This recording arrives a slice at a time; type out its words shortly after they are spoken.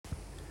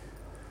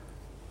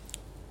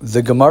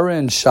The Gemara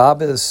in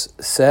Shabbos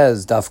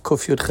says, Daf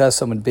Kuf Yud Ches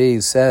Amud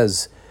Beis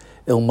says,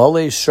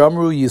 Ilmole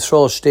Shamru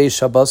Yisrael Shtei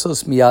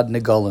Shabbosos Miyad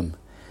Negalim.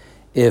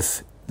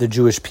 If the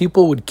Jewish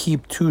people would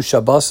keep 2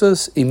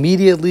 Shabbosos,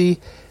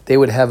 immediately they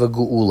would have a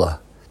Geula.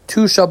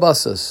 2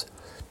 Shabbosos.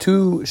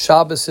 2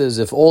 Shabboses,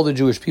 if all the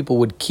Jewish people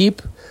would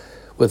keep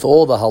with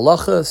all the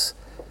halachas,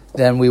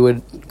 then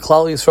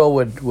Klal Yisrael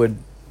would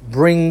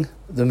bring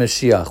the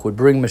Mashiach, would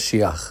bring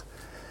Mashiach.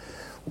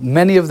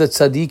 Many of the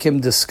tzaddikim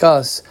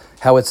discuss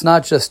how it's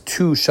not just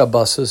 2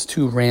 Shabbosos,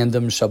 2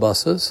 random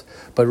Shabbosos,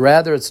 but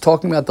rather it's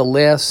talking about the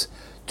last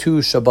 2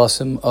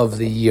 Shabbosim of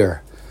the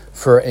year.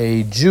 For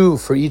a Jew,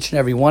 for each and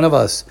every one of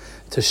us,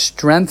 to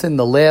strengthen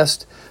the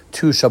last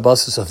 2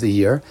 Shabbosos of the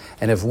year,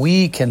 and if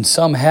we can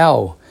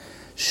somehow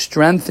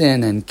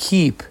strengthen and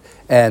keep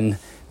and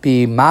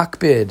be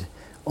makbid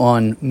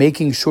on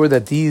making sure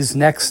that these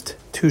next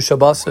 2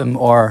 Shabbosim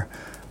are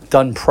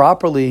done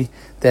properly,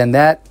 then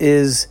that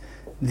is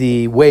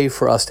the way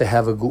for us to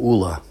have a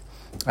geula.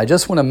 I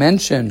just want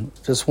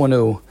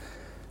to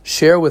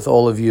share with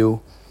all of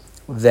you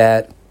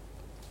that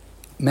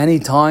many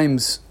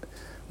times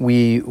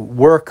we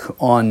work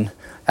on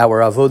our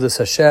avodas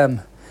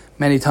Hashem.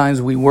 Many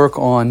times we work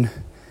on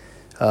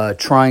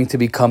trying to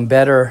become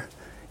better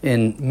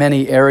in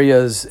many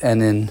areas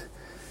and in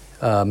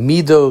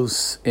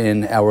midos,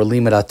 in our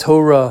limud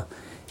Torah,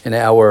 in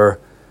our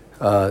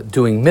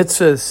doing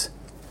mitzvahs,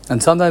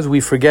 and sometimes we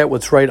forget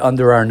what's right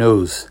under our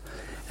nose.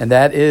 And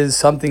that is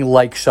something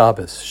like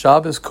Shabbos.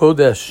 Shabbos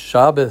Kodesh,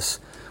 Shabbos,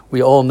 we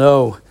all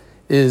know,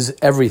 is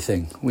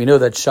everything. We know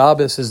that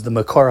Shabbos is the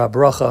Makar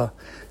HaBracha.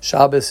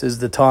 Shabbos is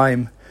the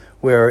time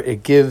where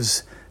it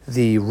gives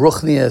the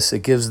Ruchnius, it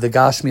gives the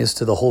Gashmius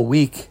to the whole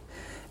week.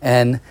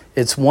 And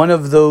it's one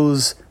of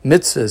those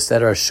mitzvahs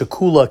that are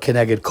Shekula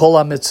Keneged Kol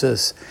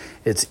HaMitzvahs.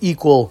 It's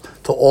equal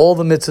to all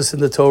the mitzvahs in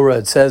the Torah.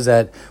 It says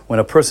that when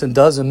a person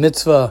does a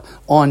mitzvah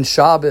on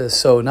Shabbos,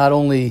 so not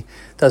only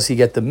does he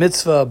get the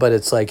mitzvah, but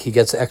it's like he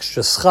gets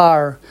extra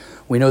schar.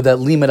 We know that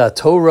limud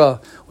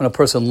Torah, when a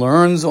person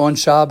learns on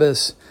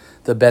Shabbos,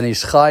 the Ben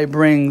Ish Chai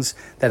brings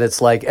that it's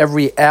like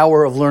every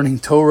hour of learning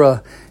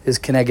Torah is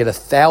connected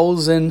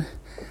 1,000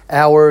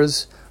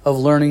 hours of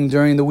learning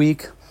during the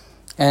week.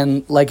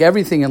 And like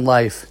everything in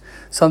life,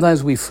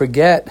 sometimes we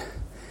forget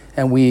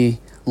and we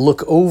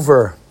look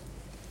over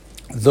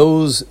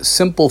those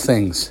simple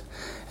things.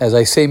 As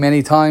I say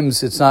many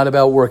times, it's not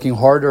about working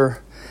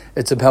harder,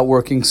 it's about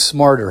working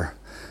smarter.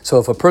 So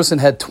if a person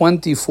had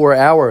 24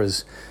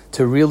 hours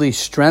to really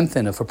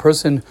strengthen, if a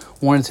person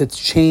wanted to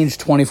change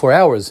 24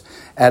 hours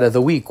out of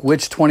the week,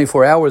 which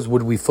 24 hours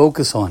would we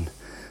focus on?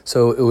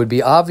 So it would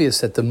be obvious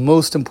that the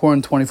most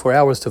important 24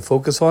 hours to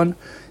focus on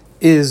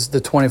is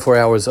the 24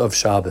 hours of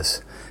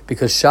Shabbos.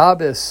 Because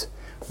Shabbos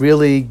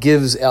really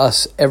gives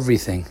us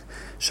everything.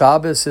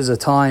 Shabbos is a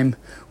time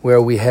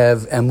where we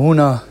have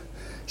emunah.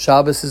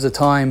 Shabbos is a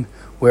time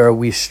where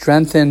we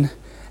strengthen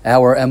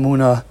our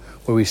emunah,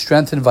 where we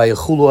strengthen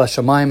Vayechulu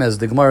Hashamayim, as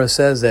the Gemara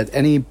says, that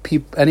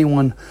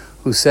anyone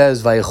who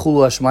says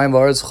Vayechulu Hashamayim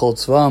V'aretz Chol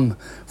Tzvam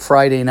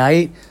Friday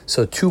night,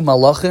 so 2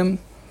 malachim,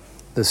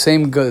 the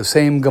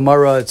same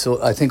Gemara, it's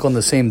I think on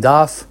the same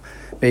daf,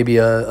 maybe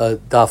a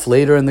daf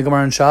later in the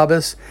Gemara in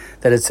Shabbos,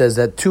 that it says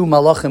that 2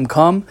 malachim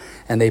come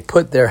and they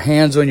put their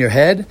hands on your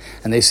head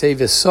and they say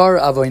V'sar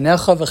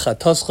avoinecha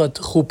v'chatascha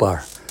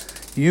t'chupar.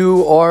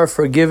 You are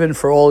forgiven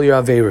for all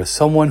your averos.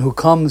 Someone who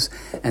comes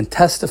and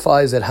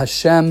testifies that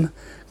Hashem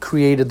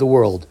created the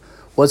world.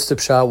 What's the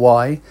pshat?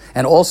 Why?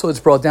 And also it's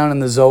brought down in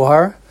the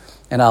Zohar,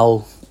 and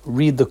I'll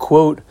read the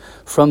quote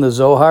from the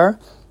Zohar.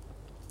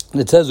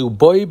 It says,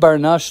 "Uboy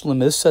barnash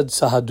lemisad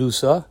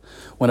sahadusa."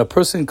 When a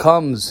person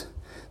comes,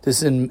 this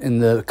is in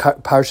the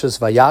Parshas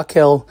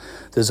Vayakel,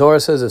 the Zohar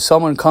says if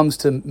someone comes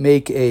to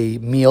make a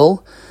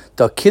meal,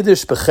 da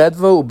kiddush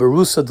bechedva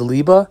uberusa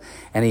deliba,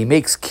 and he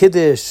makes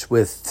kiddush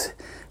with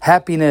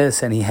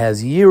happiness and he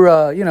has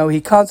yira,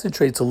 he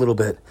concentrates a little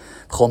bit.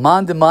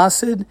 Cholman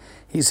demasid,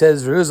 he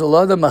says,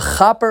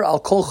 mechaper al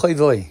kol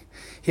chayvoi.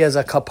 He has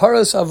a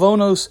kaparas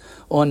avonos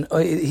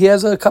he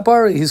has a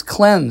kapara, he's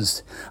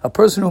cleansed. A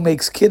person who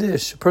makes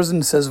kiddush, a person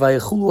who says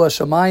vayechulu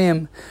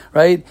hashamayim,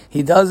 right?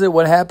 He does it,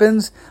 what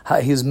happens?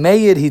 He's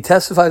made, he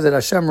testifies that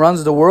Hashem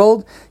runs the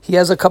world, he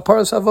has a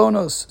kaparas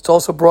avonos. It's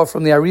also brought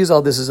from the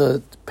Arizal, this is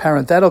a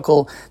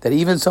parenthetical, that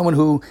even someone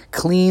who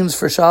cleans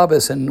for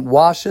Shabbos and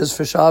washes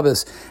for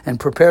Shabbos and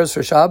prepares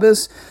for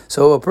Shabbos,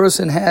 so a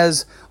person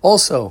has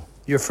also,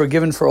 you're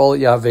forgiven for all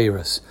your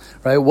averas,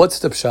 right? What's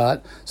the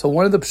pshat? So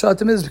one of the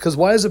pshatim is because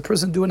why does a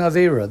person do an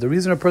avera? The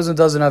reason a person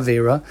does an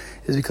avera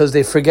is because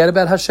they forget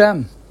about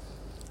Hashem.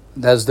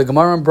 As the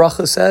Gemara in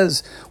Bracha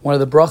says, one of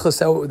the brachas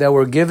that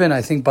were given,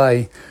 I think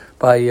by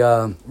Rabbi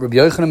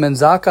Yochanan ben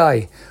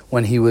Zakkai,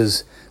 when he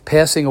was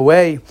passing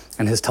away,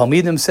 and his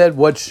Talmidim said,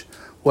 "What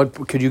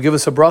could you give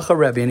us a bracha,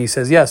 Rebbe?" And he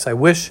says, "Yes, I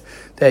wish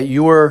that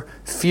your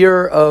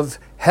fear of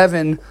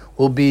heaven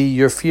will be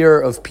your fear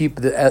of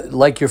people,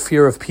 like your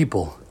fear of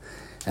people."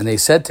 And they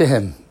said to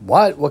him,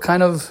 What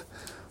kind of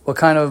What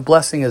kind of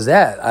blessing is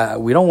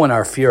that? We don't want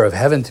our fear of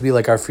heaven to be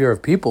like our fear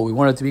of people. We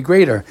want it to be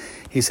greater.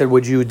 He said,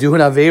 would you do an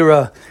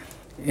Aveira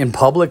in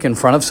public in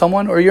front of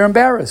someone, or you're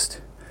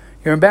embarrassed?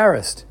 You're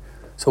embarrassed.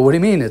 So what do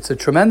you mean? It's a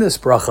tremendous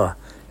bracha,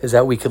 is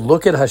that we could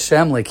look at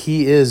Hashem like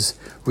He is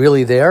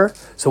really there.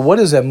 So what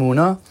is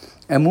Emunah?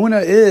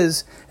 Emunah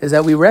is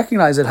that we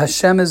recognize that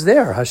Hashem is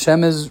there.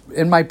 Hashem is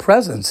in my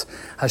presence.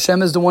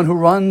 Hashem is the one who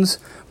runs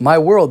my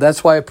world.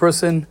 That's why a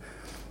person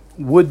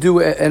would do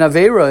an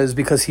Aveira, is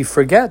because he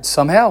forgets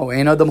somehow.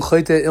 A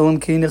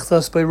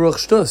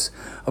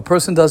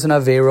person does an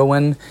Aveira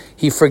when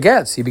he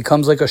forgets. He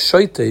becomes like a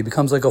shoita. He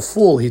becomes like a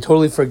fool. He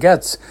totally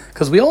forgets.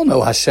 Because we all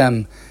know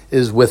Hashem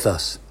is with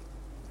us.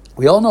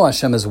 We all know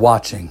Hashem is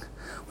watching.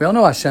 We all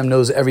know Hashem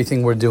knows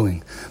everything we're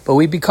doing. But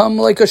we become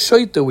like a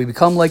shoita. We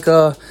become like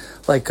a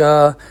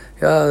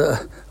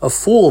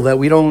fool that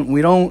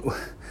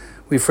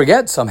we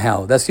forget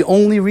somehow. That's the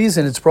only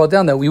reason it's brought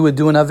down that we would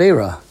do an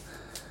Aveira.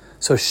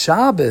 So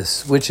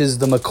Shabbos, which is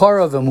the makar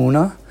of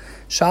Emunah,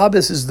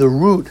 Shabbos is the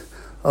root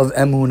of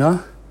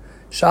Emunah.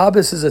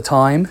 Shabbos is a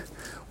time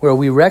where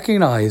we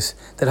recognize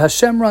that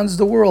Hashem runs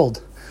the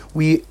world.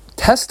 We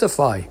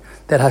testify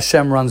that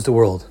Hashem runs the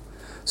world.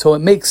 So it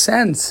makes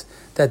sense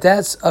that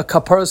that's a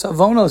kaparas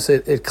avonos.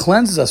 It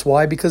cleanses us.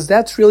 Why? Because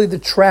that's really the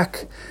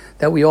track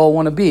that we all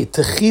want to be.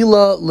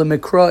 Techila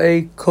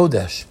lemikra'e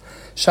kodesh.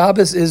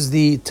 Shabbos is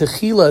the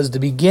techila, is the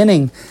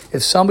beginning.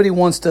 If somebody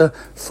wants to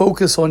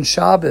focus on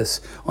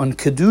Shabbos, on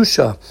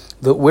Kedusha,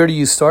 where do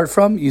you start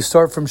from? You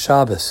start from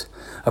Shabbos.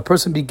 A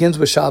person begins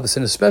with Shabbos,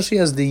 and especially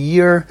as the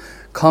year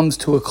comes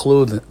to a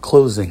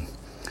closing.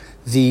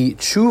 The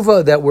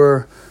tshuva that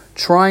we're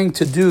trying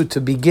to do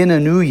to begin a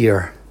new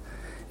year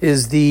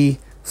is the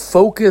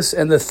focus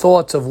and the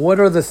thoughts of what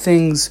are the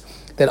things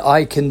that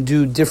I can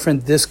do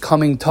different this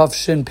coming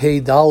Tafshin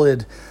Pei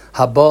Dalid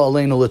Haba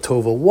Aleinu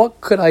Latova. What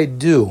could I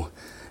do?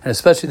 And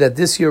especially that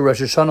this year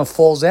Rosh Hashanah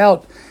falls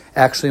out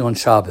actually on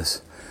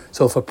Shabbos.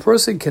 So if a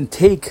person can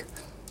take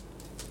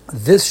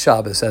this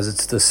Shabbos, as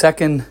it's the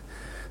second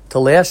to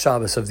last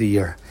Shabbos of the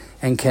year,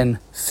 and can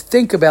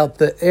think about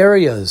the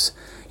areas,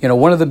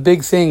 one of the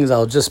big things,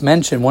 I'll just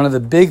mention, one of the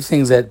big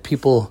things that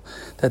the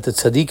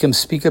tzaddikim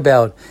speak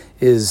about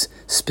is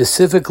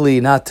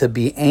specifically not to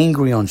be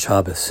angry on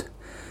Shabbos.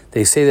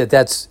 They say that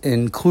that's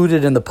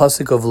included in the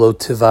pasuk of Lo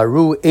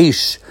Tivaru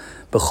Eish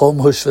B'chol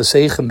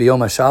Hushvaseichem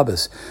B'yom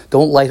HaShabbos.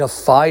 Don't light a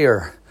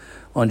fire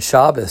on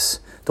Shabbos.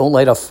 Don't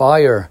light a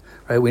fire,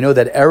 right? We know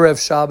that Erev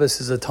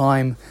Shabbos is a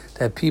time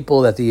that the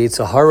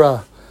Yetzer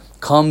Hara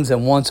comes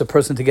and wants a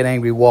person to get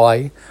angry.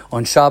 Why?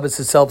 On Shabbos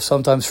itself,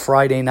 sometimes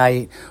Friday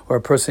night, or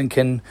a person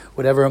can,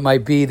 whatever it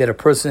might be, that a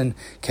person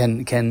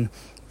can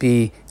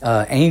be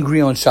angry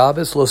on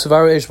Shabbos. Because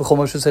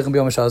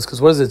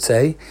what does it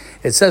say?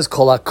 It says,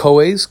 Kol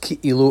HaKoes Ki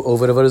Ilu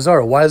Oved Avodah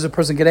Zarah. Why does a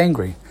person get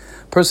angry?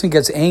 A person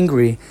gets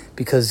angry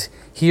because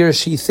he or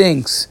she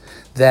thinks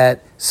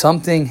that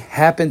something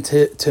happened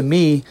to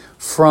me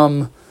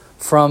from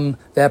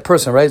that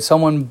person, right?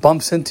 Someone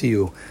bumps into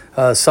you.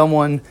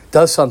 Someone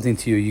does something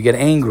to you. You get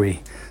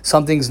angry.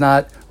 Something's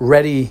not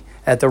ready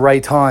at the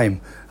right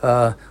time.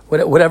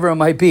 Whatever it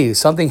might be.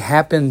 Something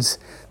happens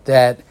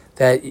that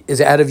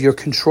is out of your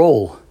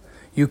control.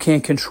 You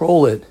can't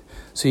control it.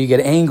 So you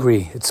get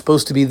angry. It's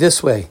supposed to be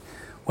this way.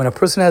 When a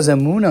person has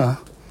emunah, a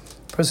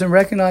person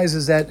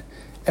recognizes that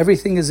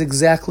everything is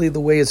exactly the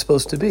way it's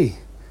supposed to be.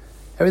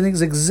 Everything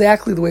is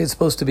exactly the way it's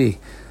supposed to be.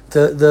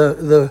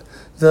 The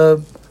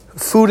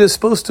food is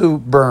supposed to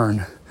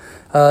burn.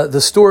 The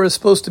store is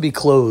supposed to be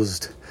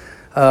closed.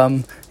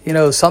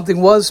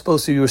 Something was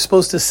supposed to. You were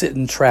supposed to sit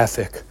in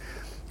traffic.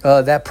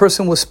 That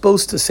person was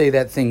supposed to say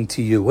that thing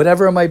to you.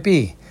 Whatever it might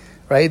be,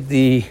 right?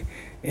 The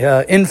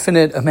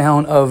infinite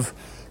amount of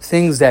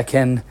things that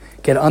can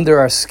get under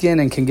our skin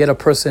and can get a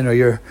person, or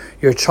your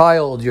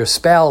child, your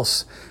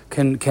spouse,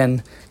 can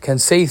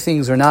say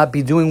things or not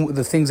be doing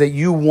the things that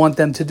you want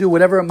them to do,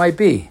 whatever it might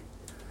be.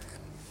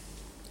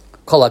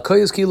 Kol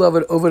HaKoyes Ki Ilu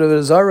Oved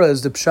Avodah Zarah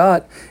is the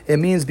pshat. It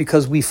means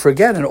because we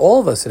forget, and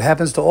all of us, it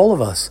happens to all of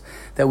us,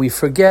 that we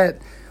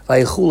forget.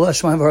 We forget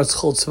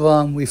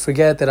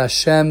that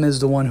Hashem is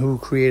the one who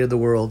created the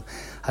world.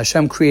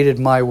 Hashem created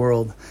my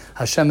world.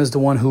 Hashem is the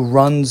one who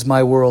runs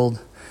my world.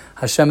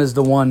 Hashem is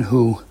the one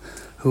who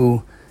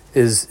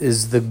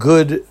is the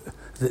good.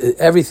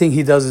 Everything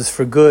He does is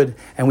for good,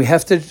 and we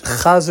have to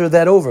chazer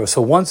that over.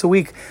 So once a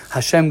week,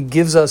 Hashem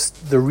gives us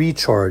the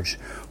recharge.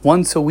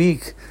 Once a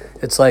week,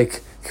 it's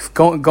like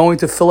going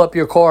to fill up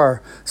your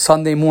car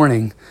Sunday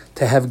morning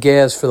to have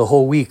gas for the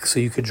whole week so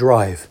you could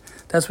drive.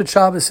 That's what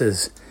Shabbos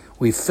is.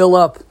 We fill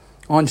up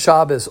on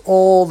Shabbos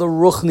all the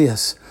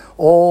ruchnias,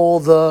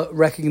 all the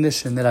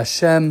recognition that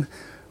Hashem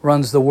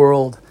runs the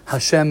world.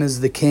 Hashem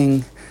is the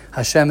King.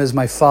 Hashem is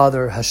my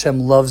Father. Hashem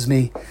loves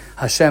me.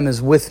 Hashem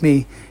is with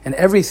me. And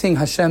everything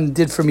Hashem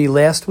did for me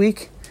last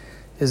week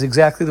is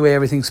exactly the way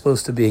everything's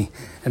supposed to be.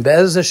 And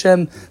Be'ez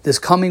Hashem, this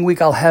coming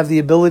week, I'll have the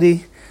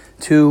ability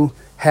to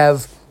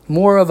have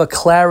more of a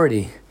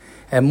clarity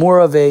and more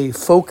of a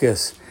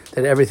focus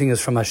that everything is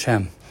from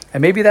Hashem.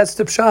 And maybe that's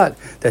the pshat,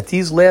 that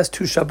these last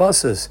 2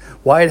 Shabbosos,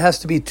 why it has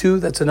to be 2,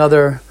 that's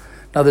another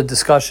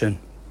discussion.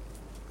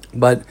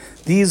 But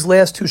these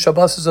last 2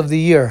 Shabbosos of the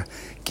year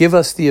give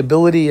us the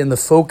ability and the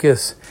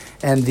focus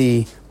and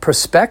the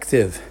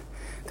perspective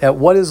that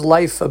what is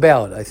life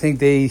about? I think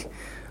they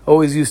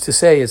always used to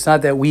say, it's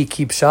not that we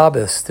keep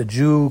Shabbos, the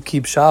Jew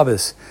keeps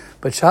Shabbos,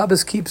 but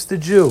Shabbos keeps the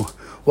Jew.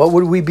 What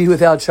would we be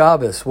without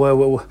Shabbos?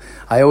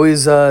 I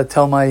always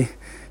tell my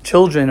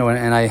children,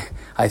 and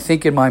I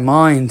think in my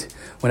mind,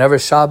 whenever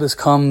Shabbos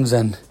comes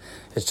and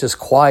it's just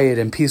quiet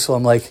and peaceful,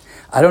 I'm like,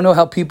 I don't know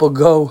how people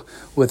go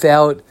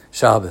without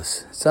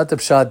Shabbos. It's not the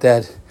pshat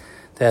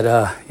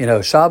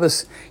that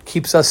Shabbos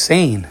keeps us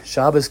sane.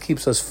 Shabbos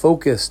keeps us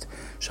focused.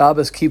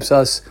 Shabbos keeps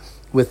us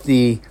with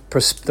the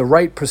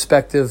right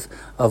perspective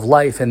of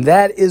life. And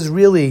that is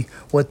really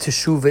what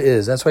Teshuvah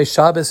is. That's why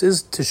Shabbos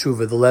is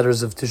Teshuvah, the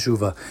letters of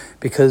Teshuvah,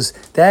 because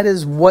that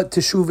is what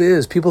Teshuvah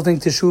is. People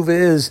think Teshuvah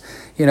is,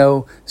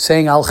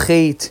 saying Al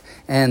Chait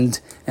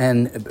and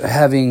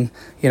having,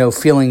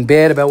 feeling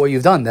bad about what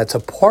you've done. That's a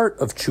part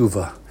of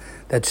Teshuvah.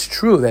 That's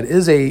true. That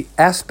is a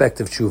aspect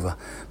of Teshuvah.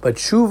 But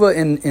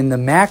Teshuvah in the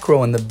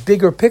macro, in the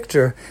bigger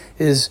picture,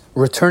 is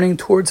returning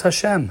towards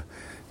Hashem.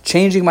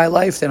 Changing my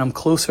life, that I'm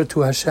closer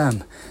to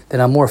Hashem,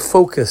 that I'm more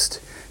focused,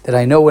 that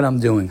I know what I'm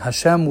doing.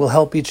 Hashem will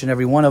help each and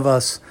every one of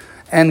us,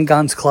 and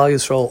Gans Klal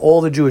Yisrael,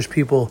 all the Jewish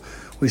people.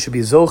 We should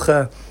be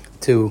zocha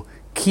to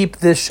keep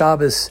this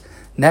Shabbos,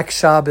 next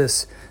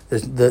Shabbos,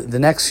 the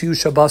next few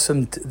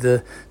Shabbosim,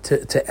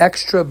 to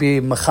extra be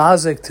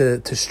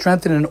mechazik, to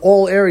strengthen in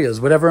all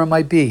areas, whatever it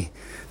might be,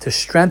 to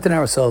strengthen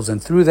ourselves,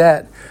 and through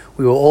that,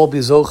 we will all be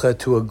zocha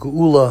to a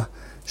geula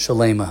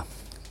shalema.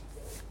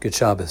 Good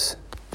Shabbos.